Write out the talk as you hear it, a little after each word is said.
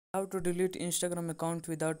How to delete Instagram account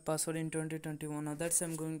without password in 2021. Now that's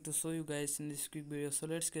I'm going to show you guys in this quick video. So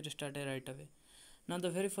let's get started right away. Now the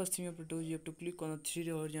very first thing you have to do, you have to click on the three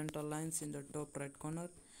horizontal lines in the top right corner,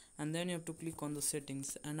 and then you have to click on the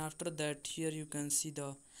settings, and after that here you can see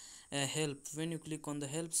the help. When you click on the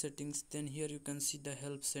help settings, then here you can see the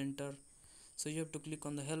help center. So you have to click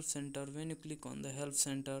on the help center. When you click on the help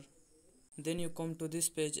center, then you come to this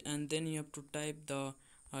page, and then you have to type the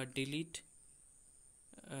delete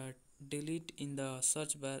uh, delete in the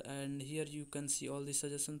search bar, and here you can see all the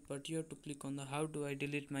suggestions, but you have to click on the how do I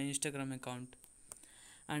delete my Instagram account.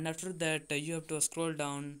 And after that you have to scroll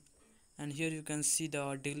down, and here you can see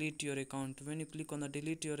the delete your account. When you click on the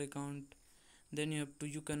delete your account, then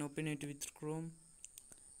you can open it with Chrome,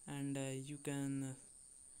 and you can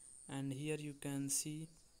and here you can see,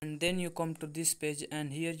 and then you come to this page,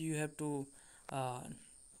 and here you have to uh,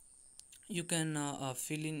 you can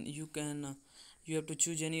fill in, you have to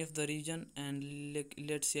choose any of the region, and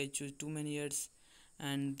let's say I choose too many years,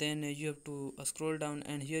 and then you have to scroll down,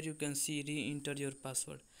 and here you can see re-enter your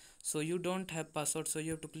password. So you don't have password, so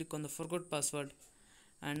you have to click on the forgot password,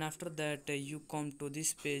 and after that you come to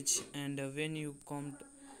this page, and when you come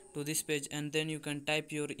to this page, and then you can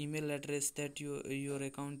type your email address that your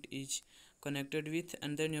account is connected with,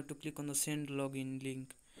 and then you have to click on the send login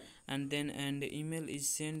link, and then email is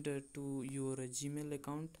sent to your Gmail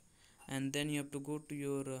account, and then you have to go to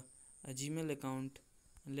your Gmail account.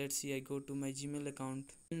 Let's see, I go to my Gmail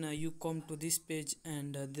account, and you come to this page,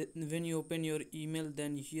 and when you open your email,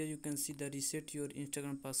 then here you can see the reset your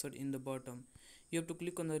Instagram password in the bottom. You have to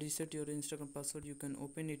click on the reset your Instagram password. You can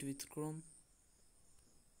open it with Chrome,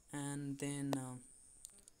 and then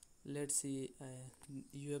let's see,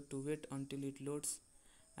 you have to wait until it loads,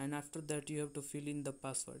 and after that you have to fill in the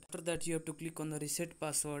password. After that you have to click on the reset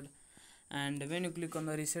password, and when you click on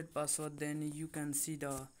the reset password, then you can see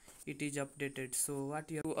the it is updated. So what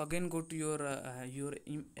you have to again go to your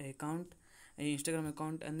account, Instagram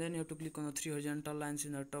account, and then you have to click on the three horizontal lines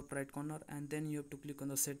in the top right corner, and then you have to click on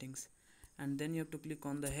the settings, and then you have to click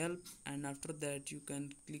on the help, and after that you can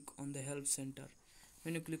click on the help center.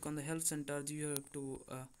 When you click on the help center, you have to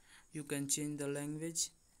you can change the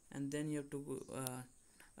language, and then you have to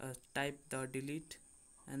type the delete,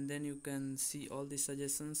 and then you can see all the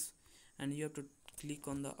suggestions, and you have to click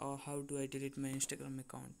on the how do I delete my Instagram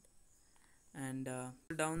account, and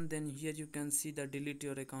down, then here you can see the delete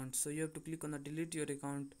your account. So you have to click on the delete your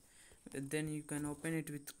account, then you can open it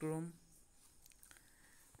with Chrome,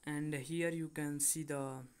 and here you can see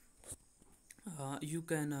the you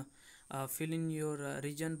can fill in your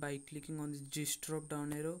region by clicking on this drop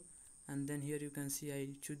down arrow, and then here you can see I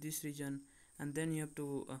choose this region, and then you have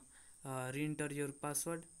to re-enter your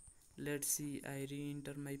password. Let's see, I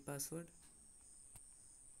re-enter my password,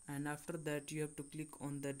 and after that you have to click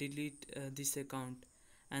on the delete this account,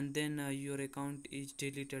 and then your account is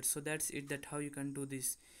deleted. So that's it, that how you can do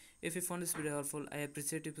this. If you found this video helpful, I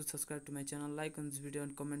appreciate if you subscribe to my channel, like on this video,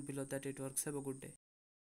 and comment below that it works. Have a good day.